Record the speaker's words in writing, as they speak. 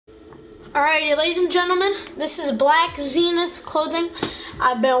Alrighty, ladies and gentlemen, this is Black Zenith clothing.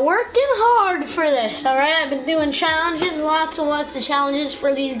 I've been working hard for this, alright? I've been doing challenges, lots and lots of challenges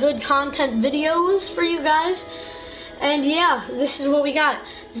for these good content videos for you guys. And yeah, this is what we got.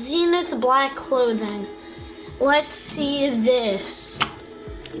 Zenith Black clothing. Let's see this.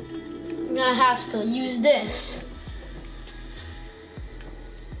 I'm gonna have to use this.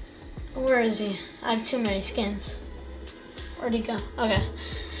 Where is he? I have too many skins. Where'd he go? Okay.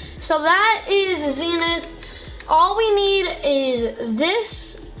 So that is Zenith. All we need is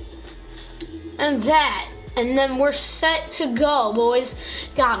this and that. And then we're set to go, boys.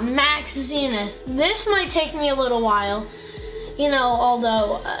 Got Max Zenith. This might take me a little while. You know,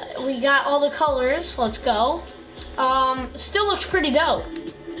 although we got all the colors. Let's go. Still looks pretty dope.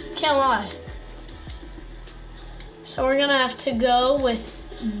 Can't lie. So we're gonna have to go with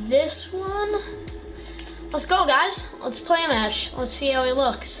this one. Let's go, guys. Let's play a match. Let's see how he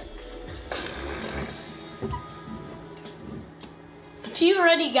looks. If you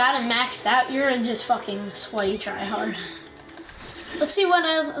already got it maxed out, you're just fucking sweaty tryhard. Let's see what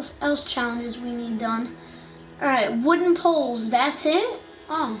else challenges we need done. Alright, wooden poles. That's it?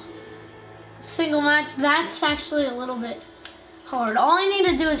 Oh. Single match. That's actually a little bit hard. All I need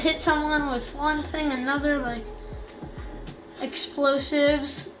to do is hit someone with one thing, another, like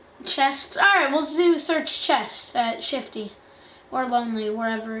explosives, chests. Alright, we'll do search chests at Shifty or Lonely,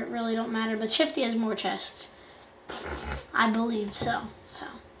 wherever. It really don't matter, but Shifty has more chests. I believe so.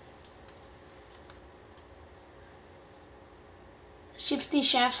 Shifty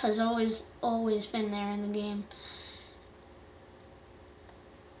Shafts has always been there in the game.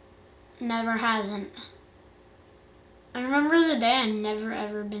 Never hasn't. I remember the day I never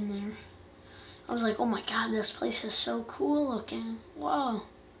ever been there. I was like, oh my god, this place is so cool looking. Whoa. I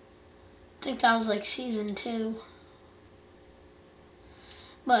think that was like season 2.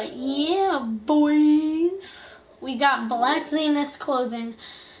 But yeah, boys. We got Black Zenith clothing.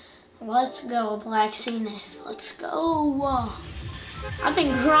 Let's go, Black Zenith. Let's go. I've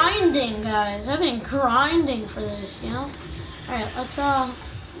been grinding, guys. I've been grinding for this, you know? Alright,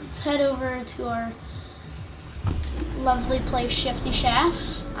 let's head over to our lovely place, Shifty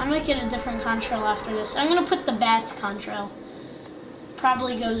Shafts. I might get a different contrail after this. I'm gonna put the Bats contrail.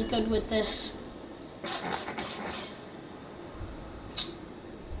 Probably goes good with this.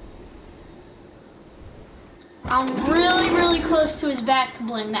 I'm really close to his back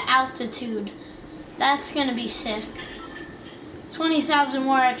bling, the altitude. That's gonna be sick. 20,000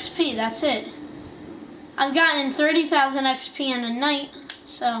 more XP, that's it. I've gotten 30,000 XP in a night,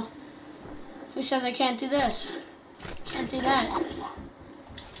 so who says I can't do this? Can't do that.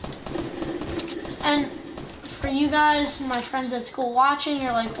 And for you guys, my friends at school watching,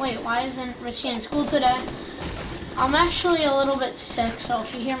 you're like, wait, why isn't Richie in school today? I'm actually a little bit sick, so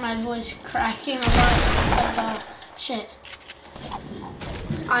if you hear my voice cracking a lot, it's because, shit.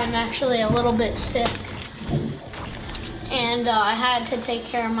 I'm actually a little bit sick. And I had to take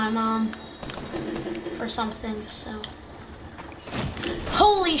care of my mom for something, so.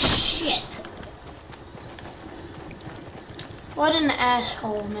 Holy shit! What an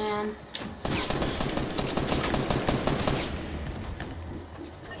asshole, man.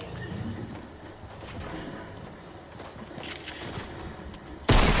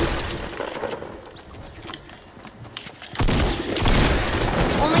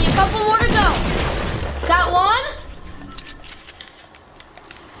 Only a couple more to go. Got one.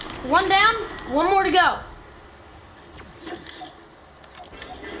 One down, one more to go.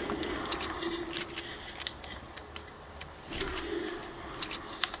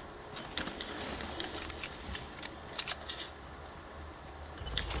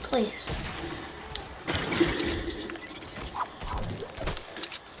 Please.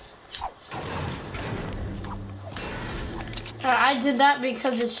 I did that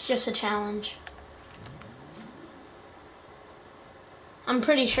because it's just a challenge. I'm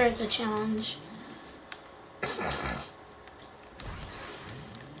pretty sure it's a challenge.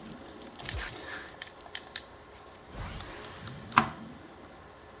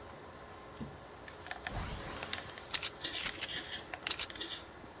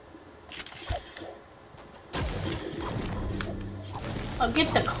 Oh,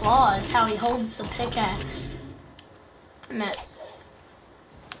 get the claws, how he holds the pickaxe. I meant,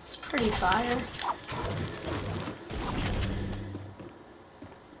 it's pretty fire.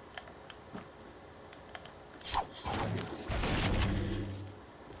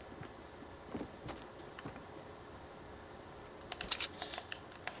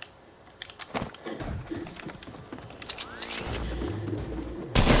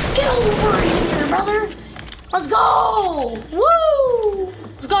 Get over here, brother! Let's go! Woo!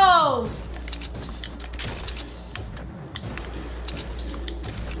 Let's go!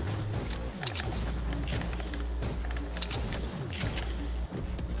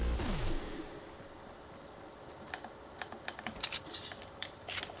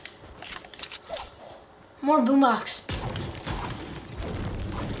 More boombox.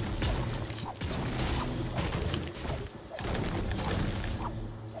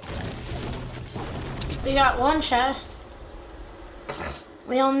 We got one chest.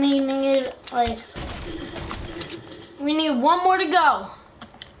 We only need like, we need one more to go.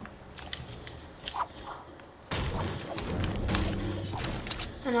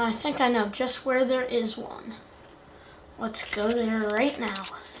 And I think I know just where there is one. Let's go there right now.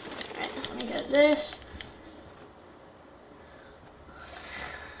 Alright, let me get this.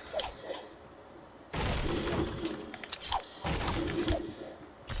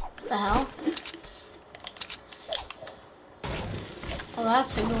 What the hell? Oh,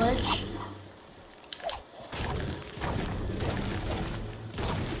 that's a glitch.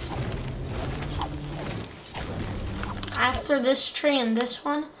 After this tree and this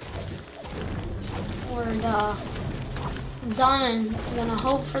one, we're done, and I'm gonna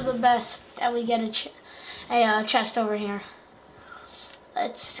hope for the best that we get a chest over here.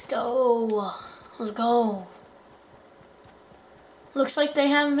 Let's go. Let's go. Looks like they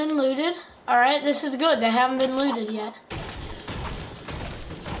haven't been looted. Alright, this is good. They haven't been looted yet.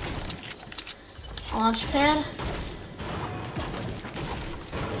 Launch pad.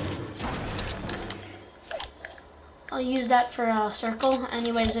 I'll use that for a circle.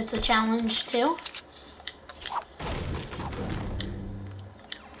 Anyways, it's a challenge too.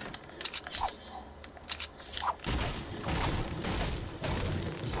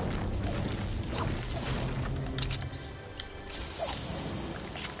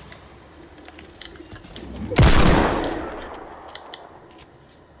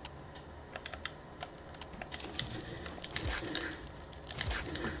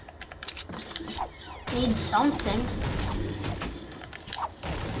 Need something.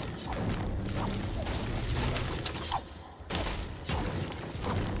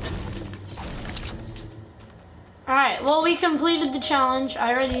 Alright, well, we completed the challenge.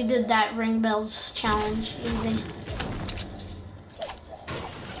 I already did that ring bells challenge. Easy.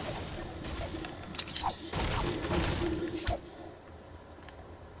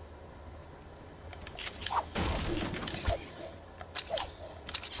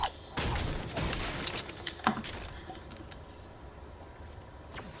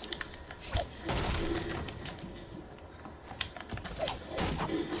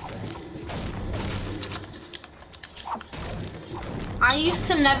 I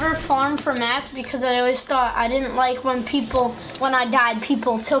used to never farm for mats because I always thought I didn't like when I died,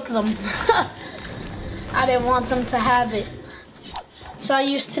 people took them. I didn't want them to have it. So I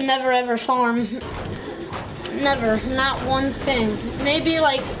used to never ever farm. Never, not one thing. Maybe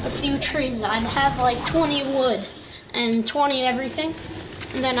like a few trees. I'd have like 20 wood and 20 everything,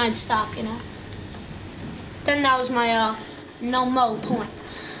 and then I'd stop, you know. Then that was my no mo point.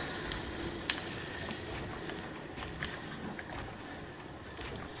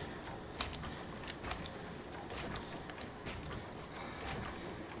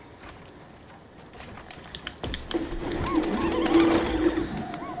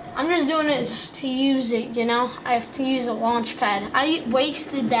 I'm just doing this to use it, you know? I have to use a launch pad. I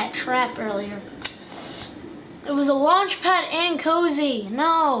wasted that trap earlier. It was a launch pad and cozy.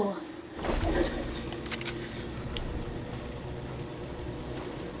 No.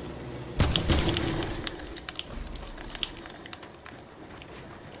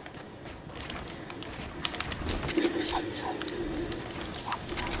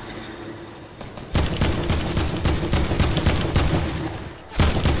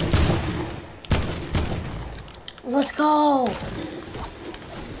 Let's go.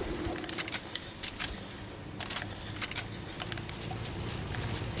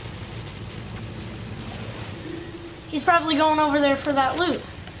 He's probably going over there for that loot.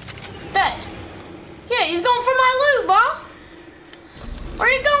 Bet. Yeah, he's going for my loot, boy. Where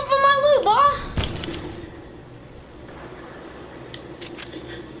you going for my loot, boy?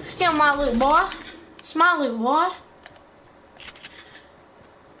 Steal my loot, boy. It's my loot, boy.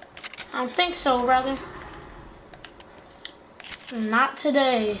 I don't think so, brother. Not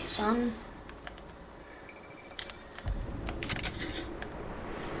today, son.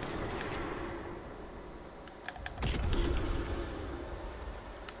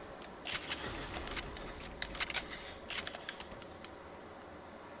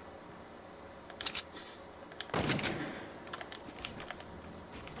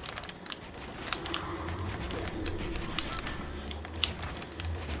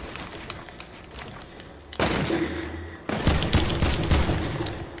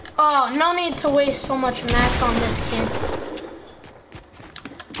 Oh, no need to waste so much mats on this kid.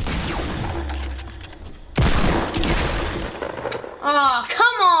 Oh,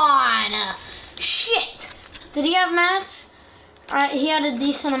 come on! Shit! Did he have mats? Alright, he had a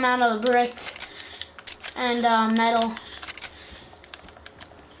decent amount of brick and metal.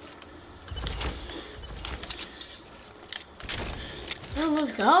 Oh,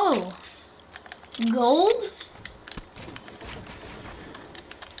 let's go. Gold?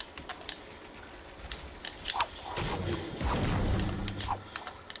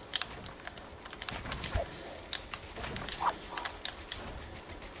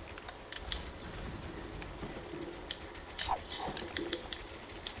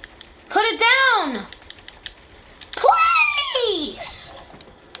 Put it down! Please!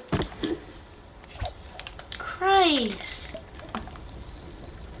 Christ.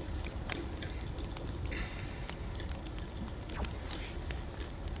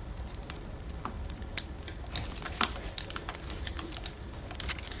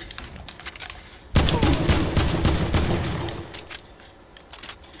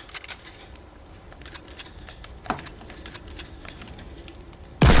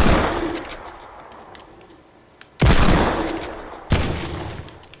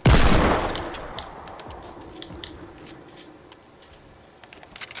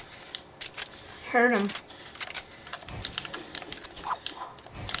 Hurt him.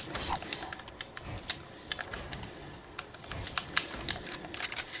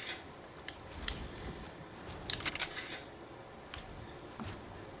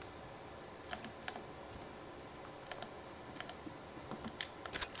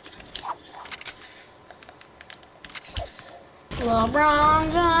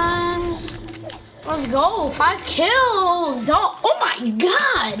 LeBron James. Let's go. 5 kills. Oh my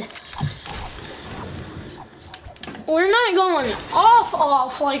God. We're not going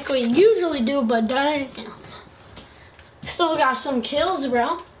off like we usually do, but dang. Still got some kills,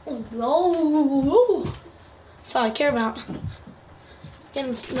 bro. Let's go. That's all I care about.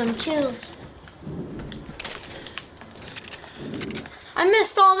 Getting them kills. I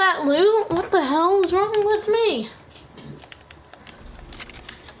missed all that loot. What the hell is wrong with me?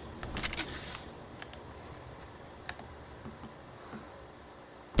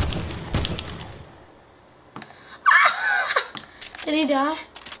 Did he die?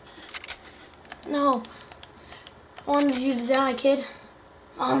 No. I wanted you to die, kid.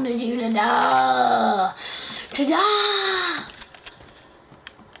 I wanted you to die. To die!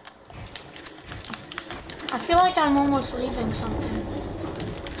 I feel like I'm almost leaving something.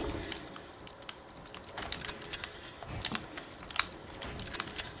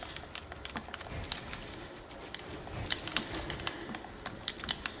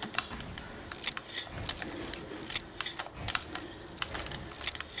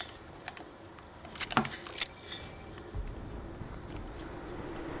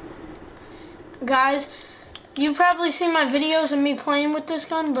 Guys, you've probably seen my videos of me playing with this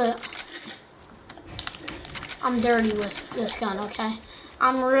gun, but I'm dirty with this gun, okay?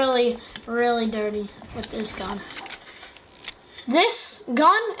 I'm really, really dirty with this gun. This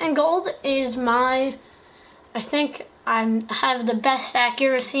gun and gold is I think I have the best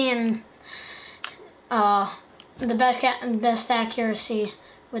accuracy and the best accuracy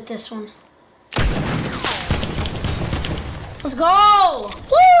with this one. Let's go!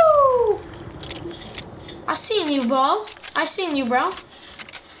 Woo! I seen you, bro. I seen you, bro.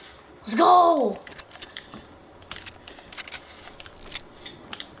 Let's go!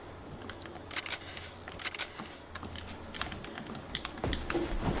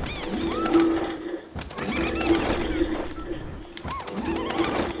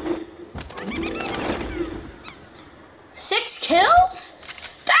 Six kills?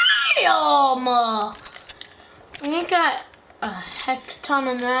 Damn! We got a heck ton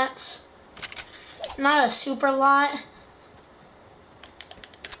of mats. Not a super lot.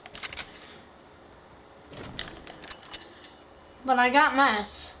 But I got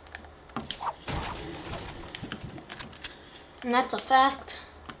mats. And that's a fact.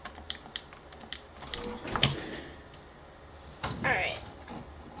 Alright.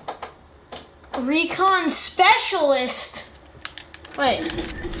 Recon Specialist. Wait.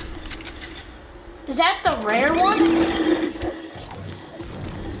 Is that the rare one?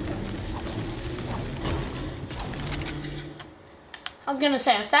 I was gonna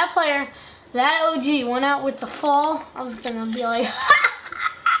say, if that player, that OG went out with the fall, I was gonna be like,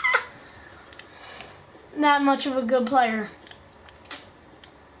 that much of a good player.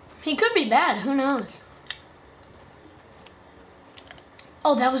 He could be bad, who knows?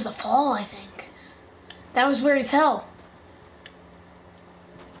 Oh, that was the fall, I think. That was where he fell.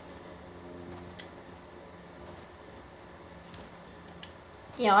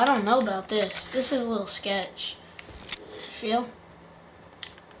 Yeah, I don't know about this. This is a little sketch. Feel?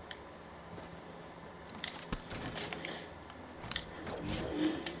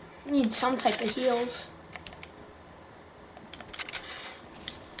 Need some type of heals.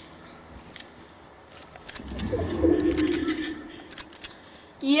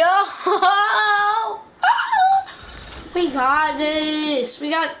 Yo! We got this. We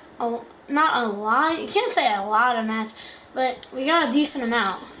got not a lot. You can't say a lot of mats, but we got a decent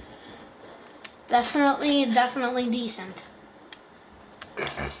amount. Definitely decent.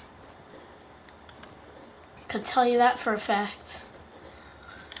 Could tell you that for a fact.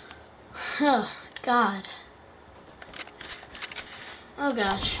 Oh, God. Oh,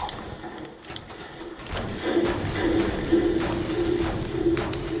 gosh.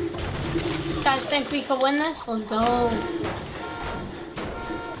 Guys, think we could win this? Let's go.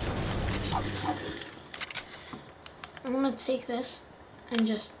 I'm gonna take this and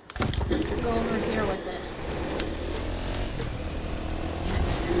just go over here with it.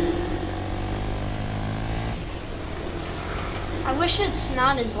 I wish it's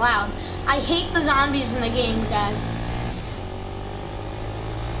not as loud. I hate the zombies in the game, guys.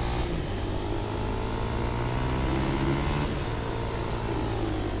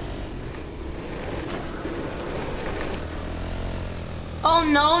 Oh,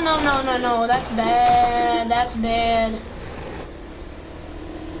 no. That's bad. That's bad.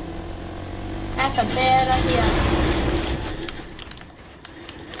 That's a bad idea.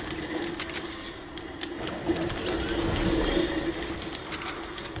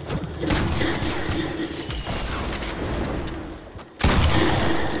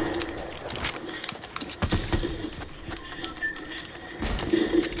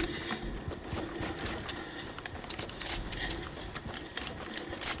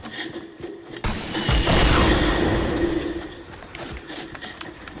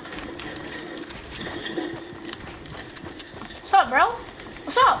 What's up, bro?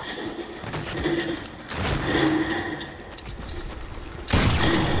 What's up?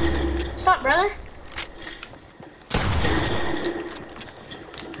 What's up, brother?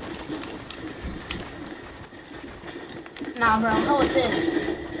 Nah, bro, hell with this.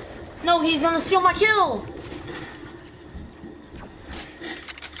 No, he's gonna steal my kill.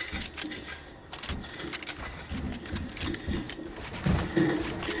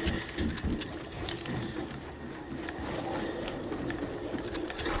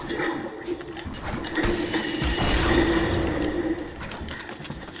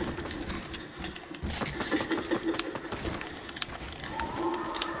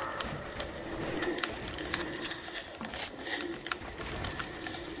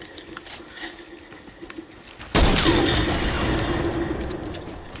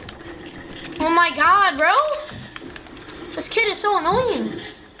 Oh my God, bro! This kid is so annoying.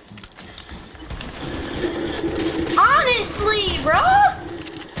 Honestly, bro!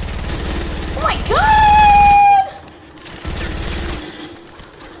 Oh my God!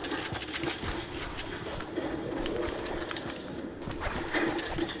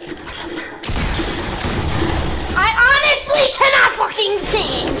 I honestly cannot fucking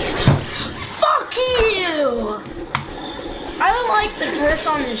think! Fuck you! I don't like the curse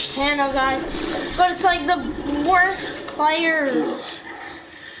on this channel, guys, but it's like the worst players.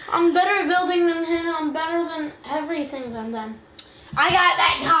 I'm better at building than him. I'm better than everything than them. I got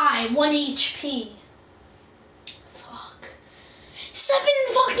that guy, 1 HP. Fuck. 7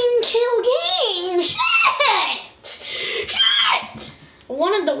 fucking kill game. Shit! Shit! I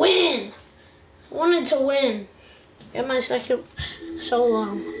wanted to win. I wanted to win. Get my second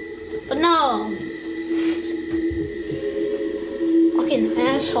solo. But no. Fucking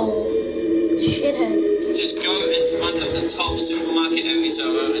asshole. Shithead. Just go in front of the top supermarket area,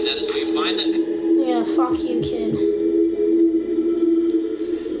 and that is where you find it. Yeah, fuck you, kid.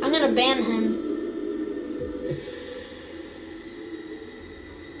 I'm gonna ban him.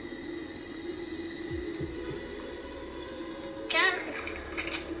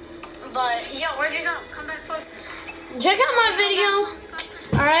 But, yo, where'd you go? Come back closer. Check out my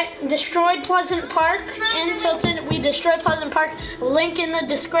video. Alright, destroyed Pleasant Park in Tilton. We destroyed Pleasant Park. Link in the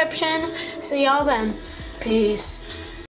description. See y'all then. Peace.